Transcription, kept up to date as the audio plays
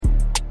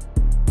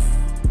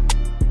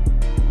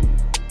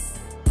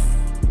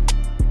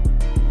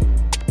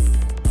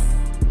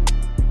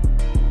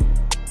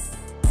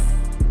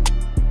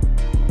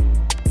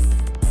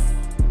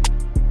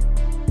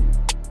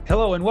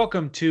Hello and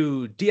welcome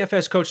to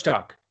DFS Coach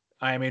Talk.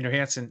 I am Andrew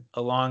Hansen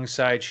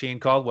alongside Shane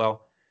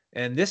Caldwell.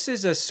 And this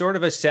is a sort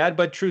of a sad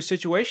but true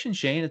situation,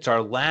 Shane. It's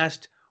our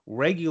last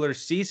regular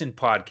season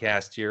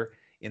podcast here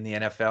in the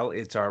NFL.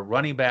 It's our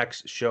running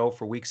backs show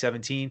for week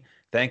 17.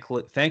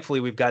 Thankfully,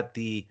 we've got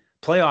the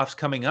playoffs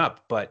coming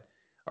up, but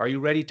are you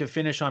ready to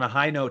finish on a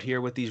high note here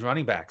with these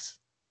running backs?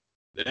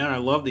 And I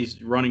love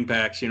these running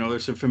backs.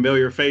 There's some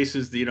familiar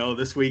faces,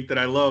 this week that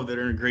I love that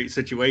are in great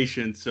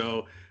situations.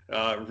 So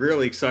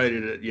really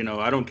excited.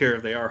 I don't care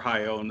if they are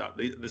high owned.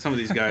 Some of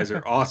these guys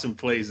are awesome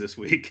plays this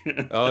week.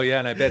 Oh, yeah.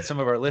 And I bet some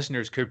of our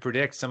listeners could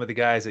predict some of the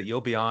guys that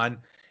you'll be on.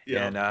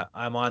 Yeah. And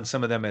I'm on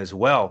some of them as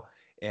well.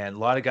 And a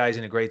lot of guys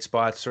in a great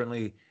spot.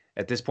 Certainly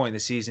at this point in the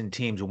season,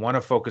 teams want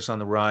to focus on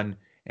the run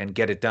and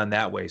get it done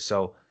that way.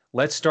 So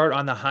let's start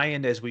on the high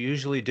end as we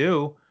usually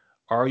do.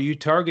 Are you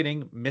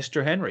targeting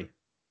Mr. Henry?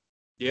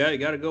 Yeah, you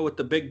got to go with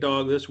the big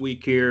dog this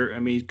week here. I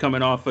mean, he's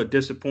coming off a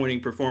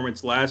disappointing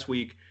performance last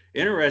week.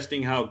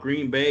 Interesting how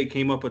Green Bay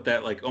came up with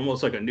that,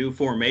 almost like a new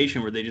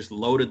formation where they just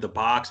loaded the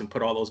box and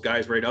put all those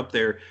guys right up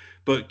there.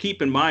 But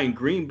keep in mind,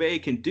 Green Bay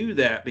can do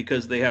that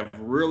because they have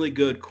really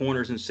good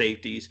corners and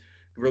safeties,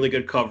 really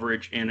good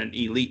coverage, and an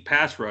elite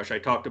pass rush. I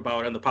talked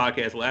about on the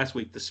podcast last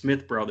week, the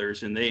Smith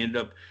brothers, and they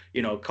ended up,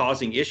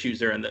 causing issues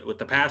there with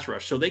the pass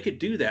rush. So they could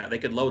do that. They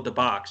could load the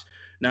box.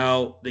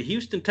 Now, the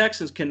Houston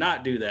Texans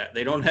cannot do that.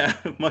 They don't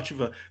have much of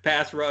a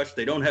pass rush.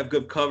 They don't have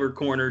good covered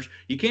corners.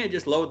 You can't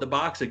just load the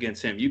box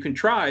against him. You can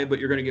try, but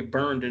you're going to get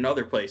burned in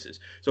other places.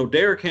 So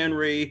Derrick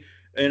Henry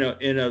in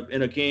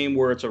a game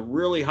where it's a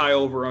really high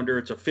over-under,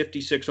 it's a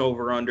 56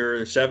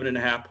 over-under,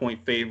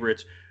 7.5-point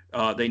favorites.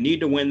 They need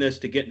to win this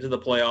to get into the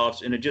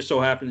playoffs, and it just so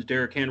happens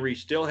Derrick Henry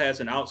still has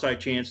an outside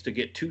chance to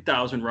get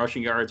 2,000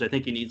 rushing yards. I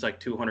think he needs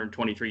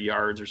 223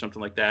 yards or something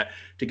like that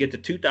to get to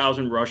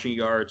 2,000 rushing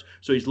yards.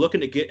 So he's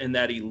looking to get in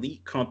that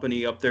elite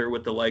company up there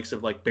with the likes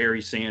of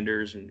Barry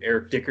Sanders and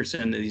Eric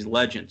Dickerson and these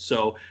legends.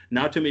 So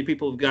not too many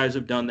guys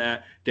have done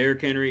that.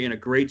 Derrick Henry in a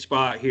great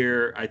spot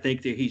here. I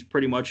think that he's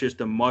pretty much just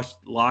a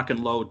must lock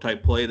and load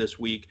type play this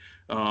week.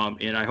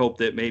 And I hope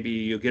that maybe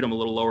you get him a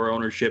little lower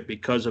ownership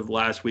because of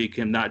last week,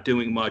 him not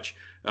doing much.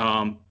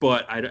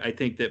 But I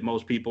think that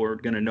most people are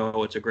going to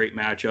know it's a great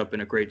matchup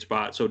and a great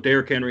spot. So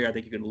Derrick Henry, I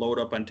think you can load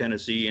up on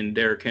Tennessee, and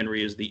Derrick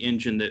Henry is the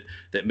engine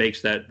that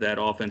makes that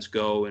offense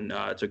go. And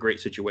it's a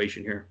great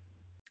situation here.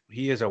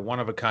 He is a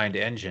one-of-a-kind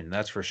engine,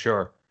 that's for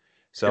sure.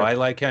 So yeah. I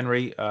like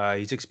Henry.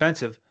 He's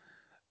expensive.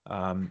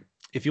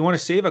 If you want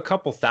to save a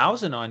couple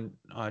thousand on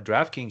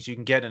DraftKings, you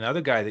can get another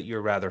guy that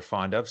you're rather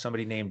fond of,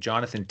 somebody named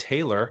Jonathan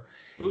Taylor.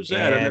 Who's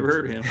that? I've never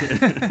heard of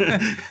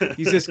him.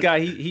 He's this guy.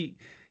 He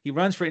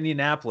runs for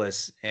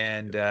Indianapolis,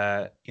 and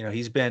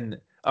he's been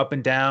up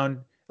and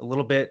down a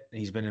little bit.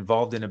 He's been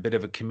involved in a bit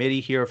of a committee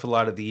here for a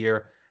lot of the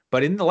year.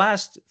 But in the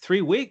last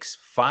 3 weeks,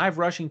 5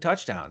 rushing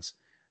touchdowns.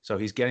 So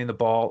he's getting the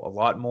ball a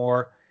lot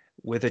more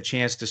with a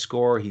chance to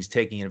score. He's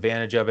taking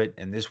advantage of it.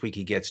 And this week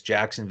he gets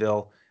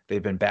Jacksonville.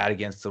 They've been bad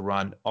against the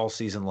run all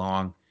season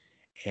long.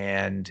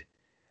 And,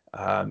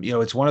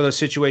 it's one of those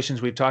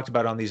situations we've talked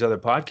about on these other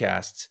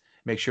podcasts.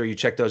 Make sure you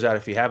check those out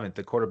if you haven't,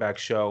 the quarterback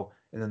show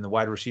and then the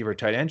wide receiver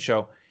tight end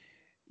show.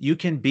 You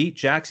can beat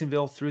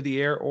Jacksonville through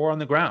the air or on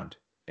the ground.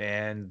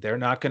 And they're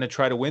not going to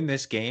try to win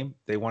this game.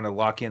 They want to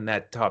lock in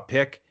that top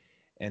pick.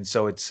 And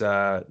so it's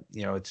an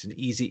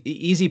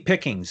easy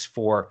pickings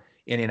for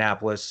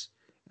Indianapolis.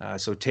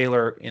 So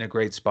Taylor in a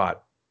great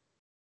spot.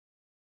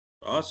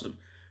 Awesome.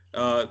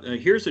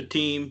 Here's a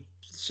team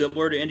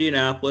similar to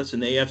Indianapolis,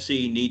 and the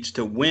AFC needs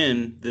to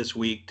win this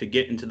week to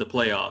get into the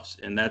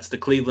playoffs, and that's the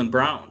Cleveland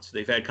Browns.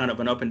 They've had kind of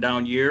an up and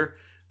down year.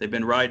 They've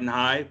been riding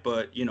high,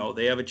 but,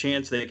 they have a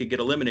chance they could get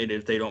eliminated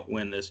if they don't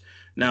win this.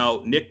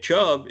 Now, Nick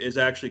Chubb is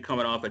actually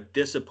coming off a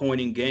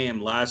disappointing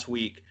game last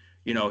week.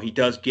 He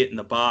does get in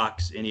the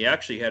box, and he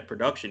actually had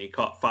production. He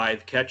caught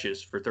 5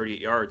 catches for 38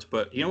 yards,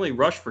 but he only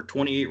rushed for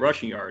 28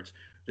 rushing yards.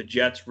 The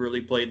Jets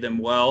really played them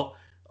well.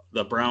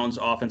 The Browns'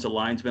 offensive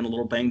line's been a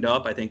little banged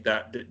up. I think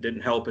that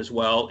didn't help as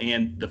well.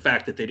 And the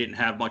fact that they didn't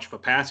have much of a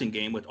passing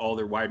game with all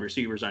their wide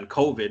receivers on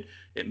COVID,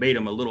 it made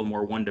them a little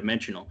more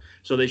one-dimensional.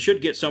 So they should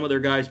get some of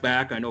their guys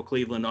back. I know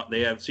Cleveland,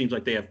 seems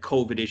like they have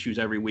COVID issues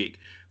every week.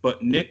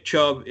 But Nick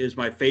Chubb is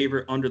my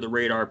favorite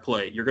under-the-radar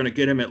play. You're going to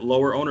get him at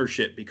lower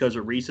ownership because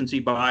of recency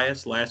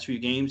bias. Last few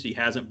games, he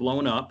hasn't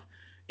blown up.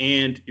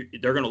 And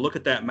they're going to look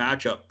at that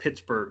matchup,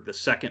 Pittsburgh, the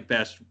second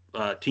best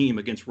team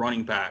against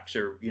running backs,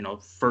 or,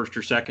 first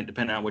or second,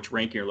 depending on which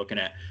ranking you're looking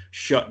at,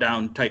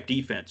 shutdown type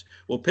defense.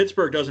 Well,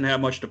 Pittsburgh doesn't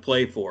have much to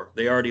play for.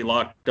 They already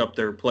locked up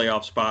their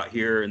playoff spot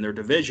here in their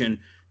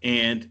division.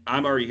 And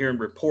I'm already hearing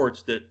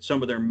reports that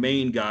some of their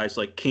main guys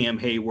like Cam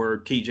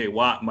Hayward, TJ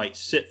Watt might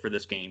sit for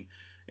this game.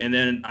 And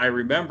then I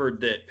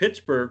remembered that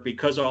Pittsburgh,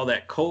 because of all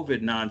that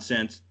COVID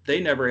nonsense, they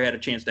never had a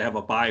chance to have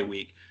a bye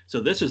week. So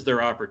this is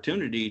their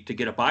opportunity to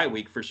get a bye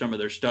week for some of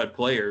their stud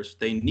players.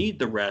 They need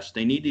the rest.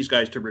 They need these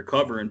guys to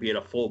recover and be at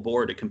a full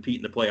board to compete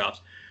in the playoffs.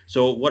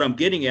 So what I'm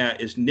getting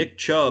at is Nick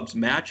Chubb's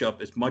matchup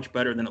is much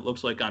better than it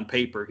looks like on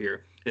paper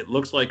here. it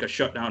looks like a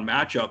shutdown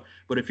matchup.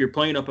 But if you're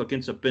playing up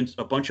against a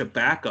bunch of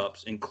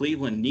backups and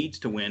Cleveland needs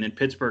to win and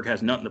Pittsburgh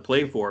has nothing to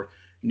play for,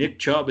 Nick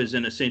Chubb is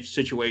in a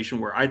situation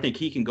where I think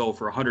he can go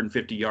for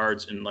 150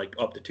 yards and like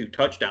up to 2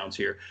 touchdowns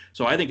here.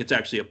 So I think it's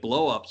actually a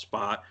blow up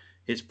spot.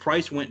 His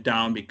price went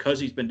down because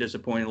he's been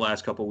disappointed the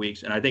last couple of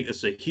weeks, and I think this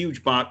is a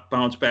huge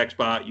bounce back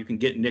spot. You can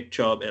get Nick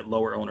Chubb at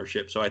lower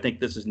ownership, so I think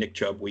this is Nick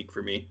Chubb week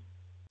for me.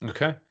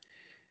 Okay.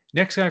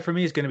 Next guy for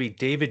me is going to be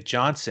David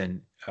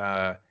Johnson.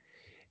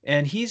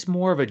 And he's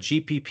more of a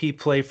GPP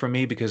play for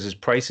me because his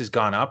price has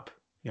gone up.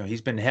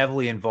 He's been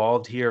heavily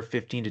involved here,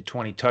 15 to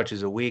 20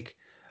 touches a week.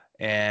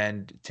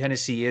 And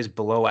Tennessee is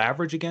below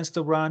average against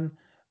the run,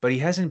 but he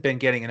hasn't been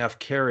getting enough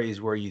carries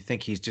where you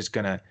think he's just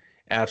going to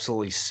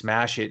absolutely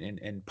smash it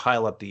and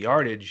pile up the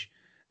yardage.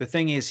 The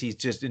thing is, he's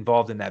just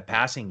involved in that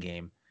passing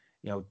game.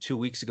 2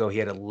 weeks ago, he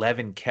had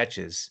 11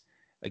 catches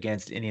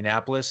against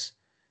Indianapolis.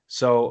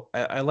 So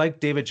I like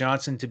David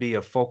Johnson to be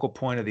a focal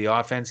point of the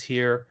offense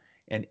here.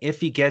 And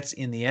if he gets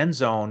in the end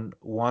zone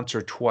once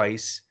or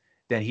twice,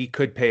 then he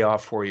could pay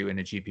off for you in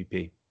a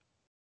GPP.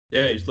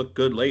 Yeah, he's looked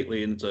good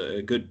lately, and it's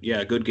a good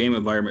game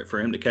environment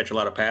for him to catch a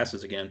lot of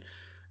passes again.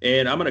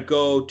 And I'm going to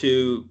go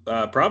to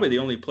probably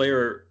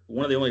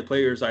one of the only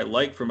players I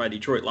like for my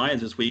Detroit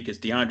Lions this week is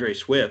DeAndre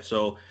Swift.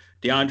 So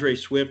DeAndre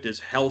Swift is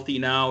healthy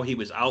now. He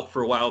was out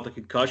for a while with a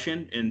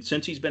concussion, and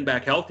since he's been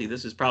back healthy,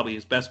 this is probably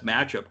his best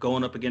matchup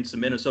going up against the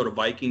Minnesota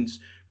Vikings.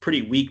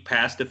 Pretty weak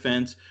pass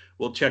defense.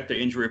 We'll check the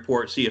injury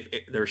report, see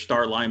if their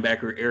star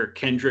linebacker, Eric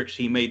Kendricks,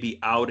 he may be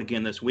out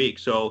again this week.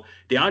 So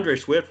DeAndre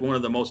Swift, one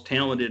of the most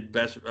talented,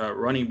 best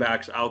running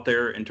backs out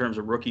there in terms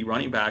of rookie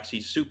running backs.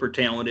 He's super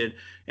talented,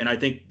 and I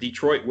think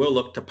Detroit will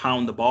look to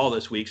pound the ball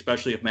this week,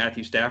 especially if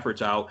Matthew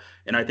Stafford's out,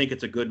 and I think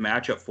it's a good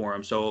matchup for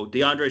him. So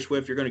DeAndre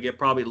Swift, you're going to get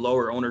probably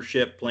lower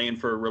ownership playing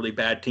for a really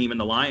bad team in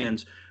the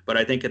Lions, but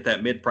I think at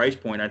that mid price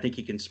point, I think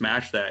he can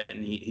smash that,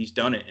 and he's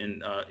done it in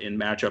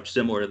matchups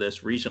similar to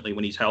this recently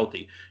when he's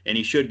healthy, and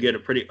he should get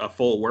a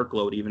full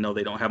workload even though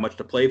they don't have much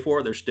to play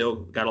for. They're still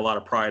got a lot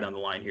of pride on the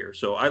line here,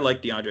 so I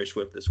like DeAndre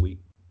Swift this week.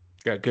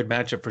 Got a good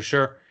matchup for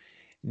sure.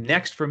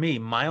 Next for me,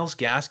 Myles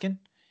Gaskin,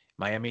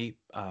 Miami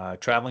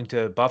traveling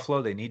to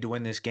Buffalo. They need to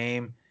win this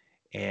game,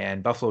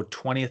 and Buffalo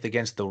 20th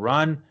against the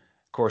run.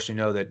 Of course, you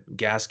know that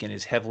Gaskin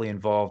is heavily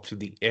involved through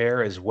the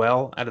air as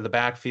well out of the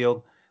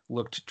backfield.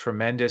 Looked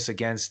tremendous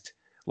against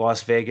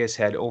Las Vegas,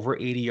 had over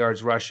 80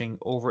 yards rushing,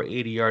 over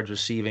 80 yards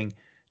receiving,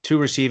 2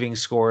 receiving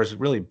scores,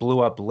 really blew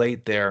up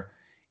late there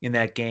in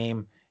that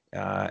game.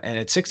 And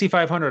at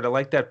 6,500, I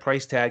like that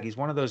price tag. He's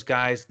one of those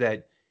guys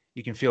that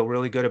you can feel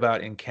really good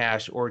about in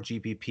cash or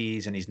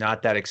GPPs, and he's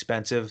not that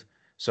expensive.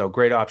 So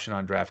great option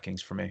on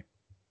DraftKings for me.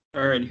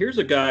 All right, here's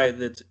a guy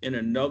that's in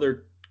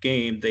another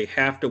game they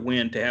have to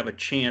win to have a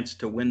chance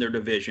to win their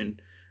division.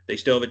 They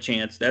still have a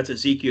chance. That's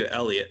Ezekiel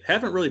Elliott.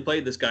 Haven't really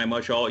played this guy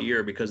much all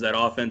year because that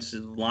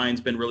offensive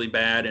line's been really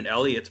bad and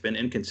Elliott's been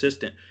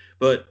inconsistent.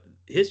 But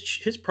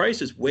his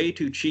price is way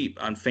too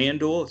cheap on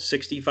FanDuel,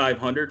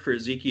 6,500 for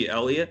Ezekiel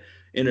Elliott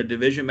in a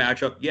division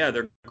matchup. Yeah,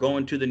 they're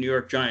going to the New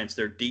York Giants.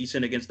 They're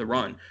decent against the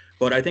run,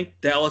 but I think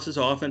Dallas's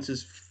offense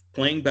is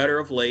playing better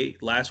of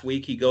late. Last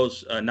week he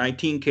goes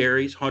 19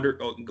 carries,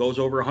 100 goes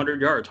over 100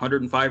 yards,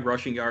 105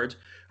 rushing yards.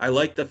 I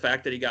like the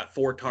fact that he got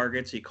 4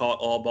 targets. He caught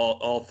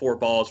all 4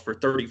 balls for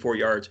 34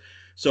 yards.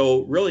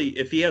 So really,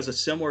 if he has a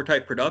similar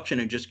type production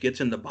and just gets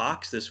in the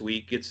box this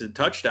week, gets a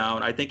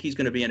touchdown, I think he's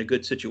going to be in a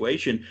good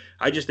situation.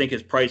 I just think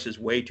his price is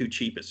way too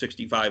cheap at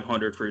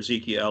 6,500 for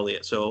Ezekiel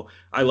Elliott. So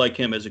I like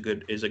him as a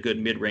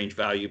good mid-range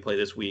value play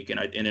this week.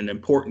 And in an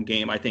important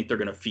game, I think they're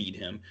going to feed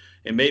him.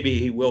 And maybe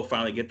he will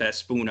finally get that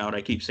spoon out.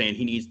 I keep saying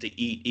he needs to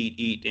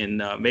eat,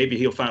 and maybe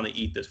he'll finally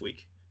eat this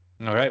week.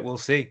 All right, we'll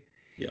see.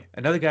 Yeah.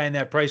 Another guy in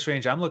that price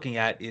range I'm looking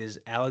at is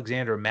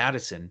Alexander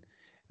Mattison.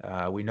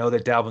 We know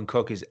that Dalvin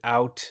Cook is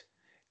out.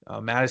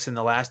 Madison,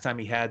 the last time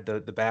he had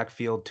the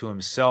backfield to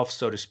himself,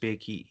 so to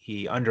speak,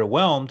 he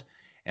underwhelmed.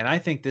 And I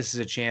think this is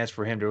a chance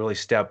for him to really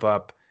step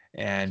up,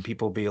 and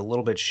people be a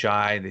little bit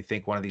shy. They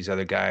think one of these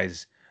other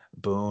guys,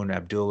 Boone,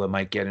 Abdullah,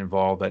 might get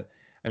involved. But,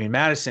 I mean,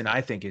 Madison, I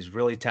think, is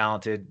really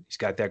talented. He's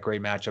got that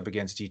great matchup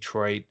against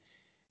Detroit.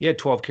 He had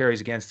 12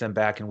 carries against them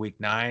back in week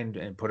 9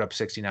 and put up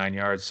 69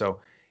 yards. So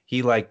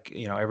he, like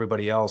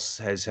everybody else,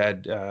 has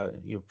had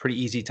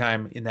pretty easy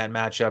time in that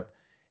matchup.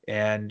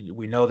 And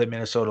we know that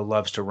Minnesota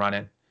loves to run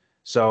it.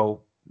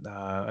 So,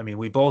 I mean,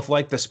 we both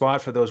like the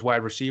spot for those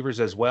wide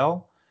receivers as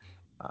well.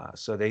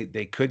 So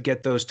they could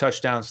get those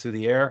touchdowns through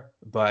the air.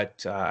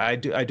 But I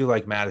do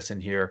like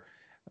Madison here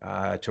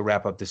to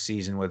wrap up the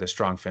season with a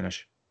strong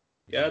finish.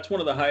 Yeah, it's one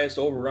of the highest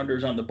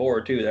over-unders on the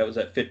board, too. That was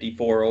at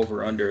 54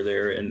 over-under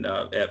there and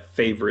at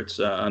favorites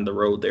on the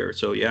road there.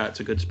 So, yeah, it's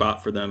a good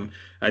spot for them.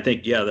 I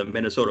think, yeah, the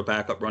Minnesota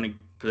backup running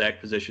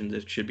back position,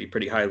 this should be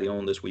pretty highly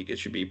owned this week. It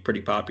should be a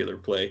pretty popular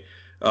play.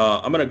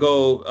 I'm going to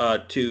go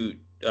to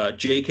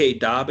J.K.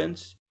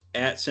 Dobbins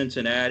at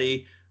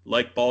Cincinnati.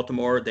 Like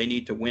Baltimore, they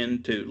need to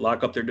win to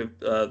lock up their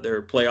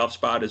playoff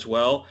spot as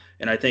well.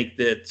 And I think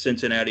that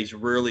Cincinnati's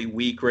really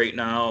weak right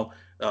now.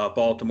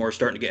 Baltimore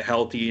starting to get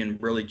healthy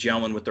and really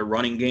gelling with their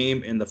running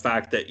game, and the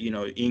fact that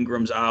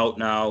Ingram's out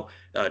now,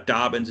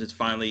 Dobbins is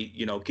finally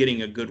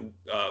getting a good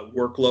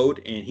workload,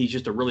 and he's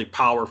just a really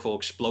powerful,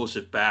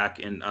 explosive back,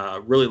 and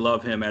really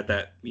love him at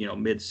that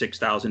mid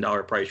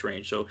 $6,000 price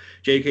range. So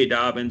J.K.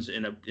 Dobbins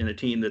in a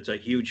team that's a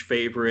huge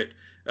favorite.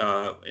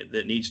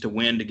 That needs to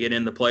win to get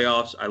in the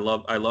playoffs. I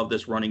love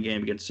this running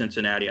game against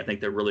Cincinnati. I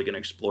think they're really going to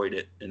exploit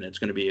it, and it's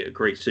going to be a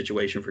great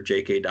situation for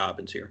J.K.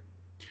 Dobbins here.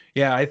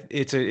 Yeah,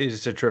 it's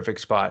a terrific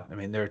spot. I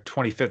mean, they're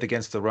 25th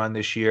against the run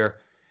this year.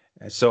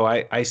 So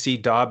I see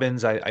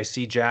Dobbins, I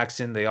see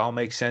Jackson. They all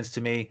make sense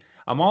to me.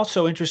 I'm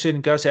also interested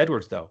in Gus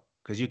Edwards though,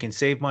 because you can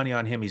save money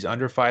on him. He's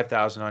under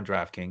 5,000 on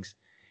DraftKings.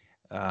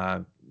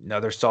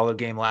 Another solid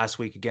game last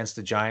week against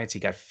the Giants.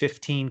 He got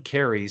 15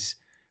 carries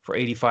for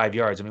 85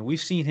 yards. I mean,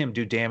 we've seen him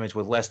do damage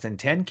with less than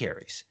 10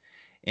 carries.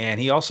 And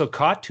he also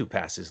caught 2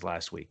 passes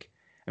last week.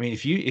 I mean,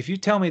 if you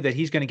tell me that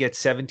he's going to get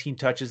 17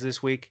 touches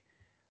this week,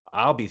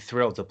 I'll be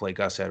thrilled to play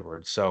Gus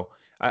Edwards. So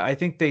I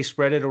think they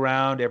spread it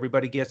around.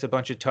 Everybody gets a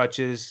bunch of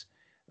touches.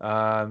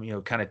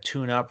 Kind of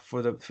tune up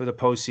for the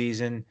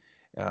postseason.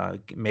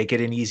 Make it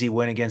an easy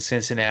win against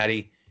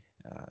Cincinnati.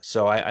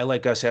 So I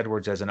like Gus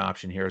Edwards as an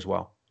option here as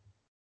well.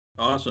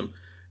 Awesome.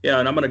 Yeah,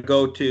 and I'm going to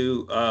go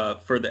to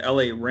for the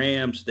LA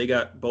Rams. They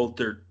got both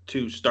their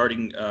two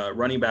starting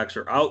running backs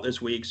are out this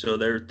week, so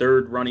their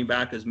third running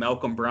back is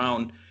Malcolm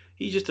Brown.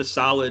 He's just a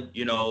solid,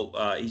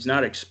 he's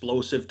not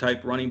explosive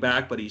type running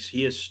back, but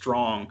he is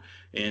strong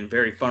and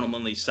very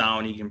fundamentally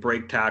sound. He can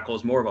break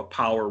tackles, more of a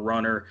power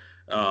runner.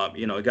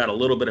 He got a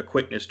little bit of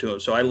quickness to him.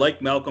 So I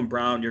like Malcolm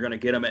Brown. You're going to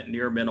get him at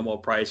near minimal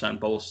price on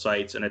both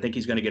sites, and I think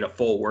he's going to get a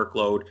full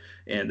workload.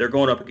 And they're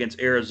going up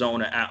against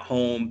Arizona at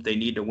home. They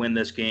need to win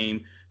this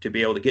game to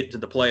be able to get to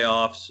the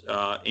playoffs.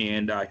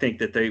 And I think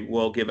that they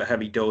will give a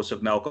heavy dose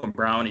of Malcolm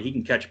Brown. He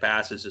can catch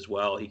passes as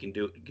well. He can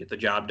get the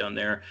job done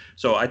there.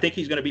 So I think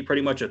he's going to be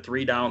pretty much a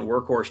 3-down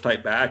workhorse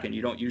type back. And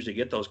you don't usually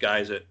get those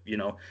guys at,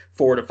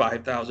 $4,000 to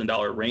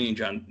 $5,000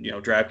 range on,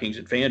 Draftkings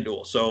and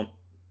Fanduel. So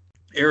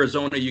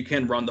Arizona, you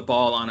can run the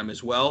ball on them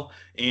as well.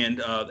 And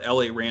the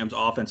LA Rams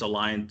offensive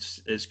line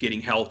is getting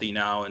healthy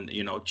now and,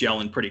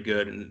 gelling pretty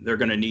good. And they're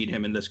going to need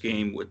him in this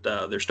game with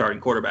their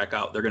starting quarterback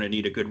out. They're going to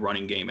need a good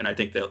running game. And I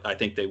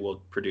think they will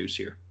produce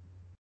here.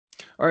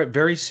 All right.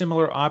 Very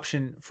similar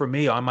option for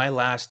me on my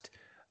last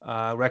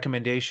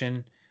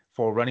recommendation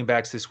for running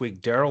backs this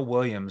week, Darrell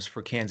Williams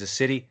for Kansas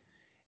City.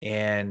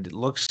 And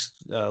looks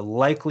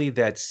likely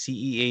that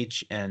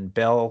CEH and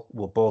Bell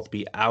will both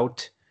be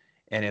out.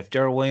 And if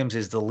Darrell Williams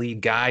is the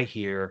lead guy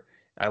here,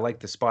 I like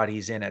the spot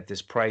he's in at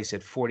this price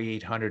at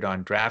 4,800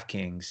 on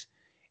DraftKings.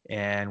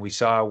 And we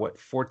saw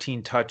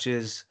 14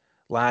 touches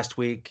last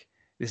week.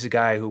 This is a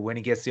guy who, when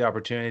he gets the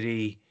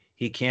opportunity,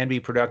 he can be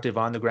productive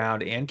on the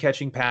ground and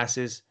catching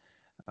passes.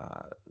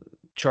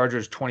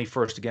 Chargers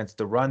 21st against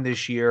the run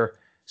this year.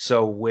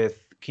 So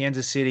with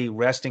Kansas City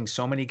resting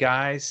so many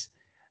guys,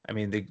 I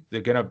mean,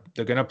 they're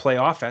gonna play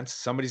offense.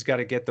 Somebody's got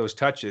to get those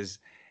touches,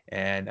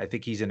 and I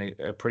think he's in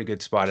a pretty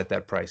good spot at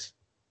that price.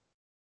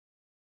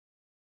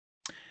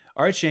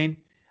 All right, Shane.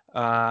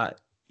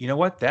 You know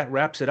what? That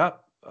wraps it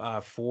up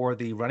for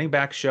the running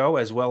back show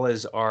as well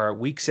as our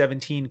Week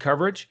 17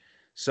 coverage.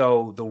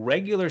 So the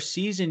regular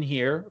season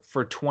here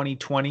for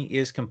 2020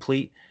 is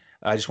complete.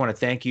 I just want to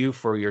thank you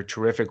for your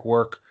terrific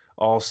work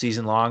all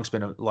season long. It's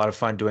been a lot of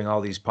fun doing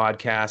all these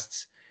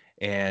podcasts.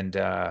 And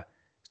a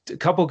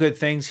couple good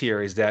things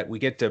here is that we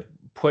get to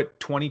put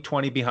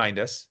 2020 behind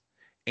us,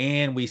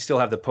 and we still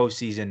have the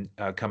postseason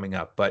coming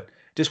up. But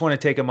just want to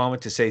take a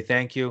moment to say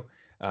thank you.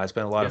 It's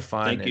been a lot of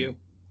fun. Thank you.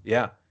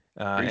 Yeah.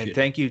 And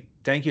thank you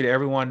to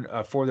everyone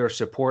for their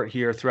support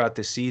here throughout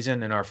the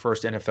season and our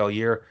first NFL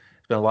year.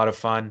 It's been a lot of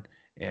fun,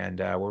 and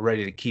we're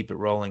ready to keep it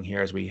rolling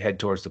here as we head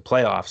towards the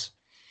playoffs.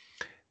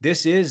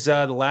 This is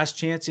the last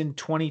chance in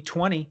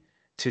 2020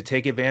 to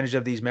take advantage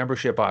of these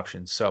membership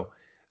options. So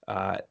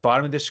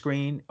bottom of the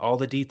screen, all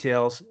the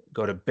details,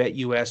 go to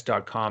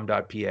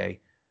betus.com.pa,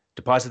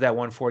 deposit that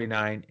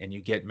 $149, and you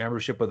get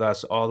membership with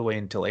us all the way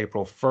until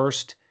April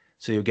 1st.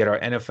 So you'll get our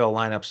NFL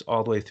lineups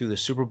all the way through the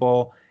Super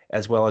Bowl,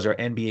 as well as our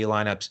NBA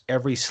lineups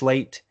every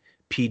slate.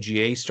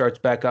 PGA starts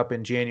back up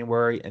in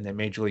January, and then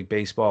Major League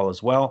Baseball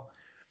as well.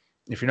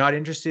 If you're not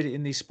interested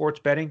in these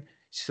sports betting, you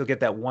still get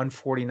that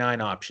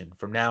 $149 option.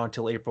 From now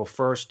until April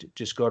 1st,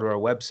 just go to our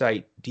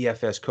website,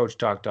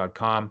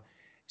 dfscoachtalk.com,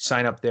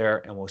 sign up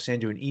there, and we'll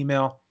send you an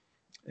email,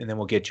 and then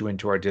we'll get you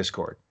into our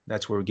Discord.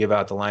 That's where we give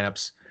out the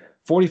lineups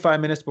 45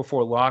 minutes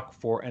before lock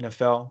for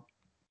NFL,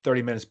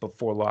 30 minutes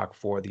before lock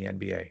for the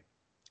NBA.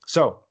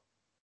 So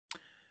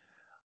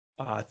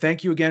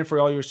thank you again for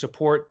all your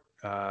support.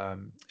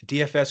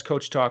 DFS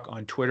Coach Talk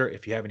on Twitter.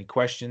 If you have any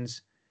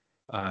questions,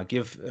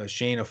 give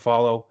Shane a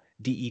follow,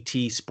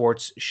 DET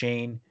Sports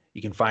Shane.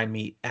 You can find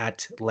me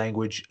at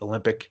Language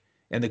Olympic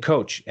and the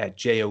coach at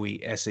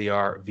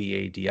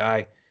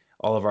JOESARVADI.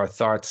 All of our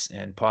thoughts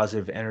and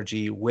positive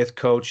energy with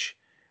Coach.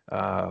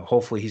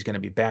 Hopefully he's going to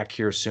be back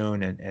here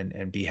soon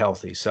and be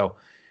healthy. So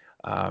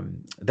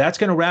that's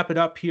going to wrap it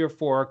up here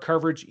for our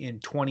coverage in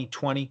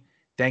 2020.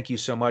 Thank you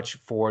so much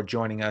for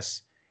joining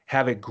us.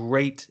 Have a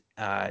great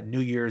New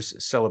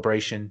Year's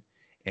celebration,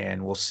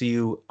 and we'll see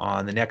you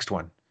on the next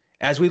one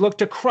as we look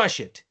to crush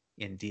it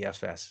in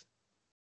DFS.